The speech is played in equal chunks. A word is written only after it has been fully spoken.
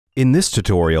In this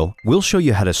tutorial, we'll show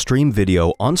you how to stream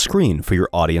video on screen for your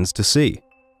audience to see.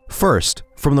 First,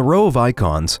 from the row of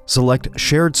icons, select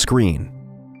Shared Screen.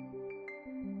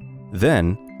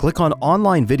 Then, click on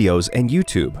Online Videos and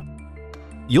YouTube.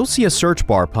 You'll see a search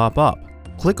bar pop up.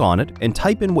 Click on it and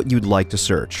type in what you'd like to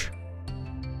search.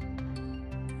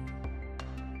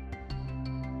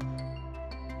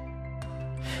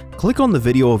 Click on the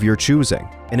video of your choosing,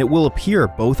 and it will appear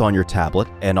both on your tablet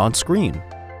and on screen.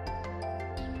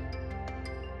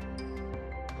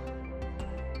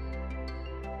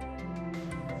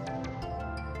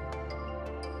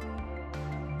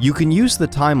 You can use the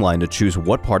timeline to choose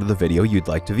what part of the video you'd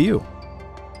like to view.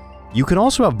 You can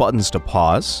also have buttons to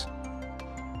pause,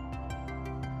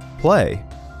 play,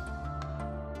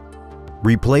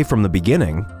 replay from the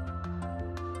beginning,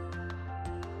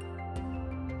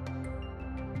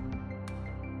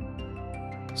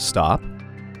 stop,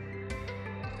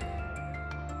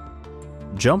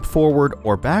 jump forward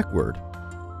or backward,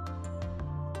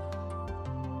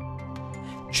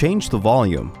 change the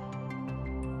volume,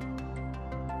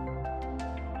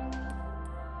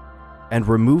 and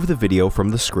remove the video from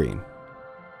the screen.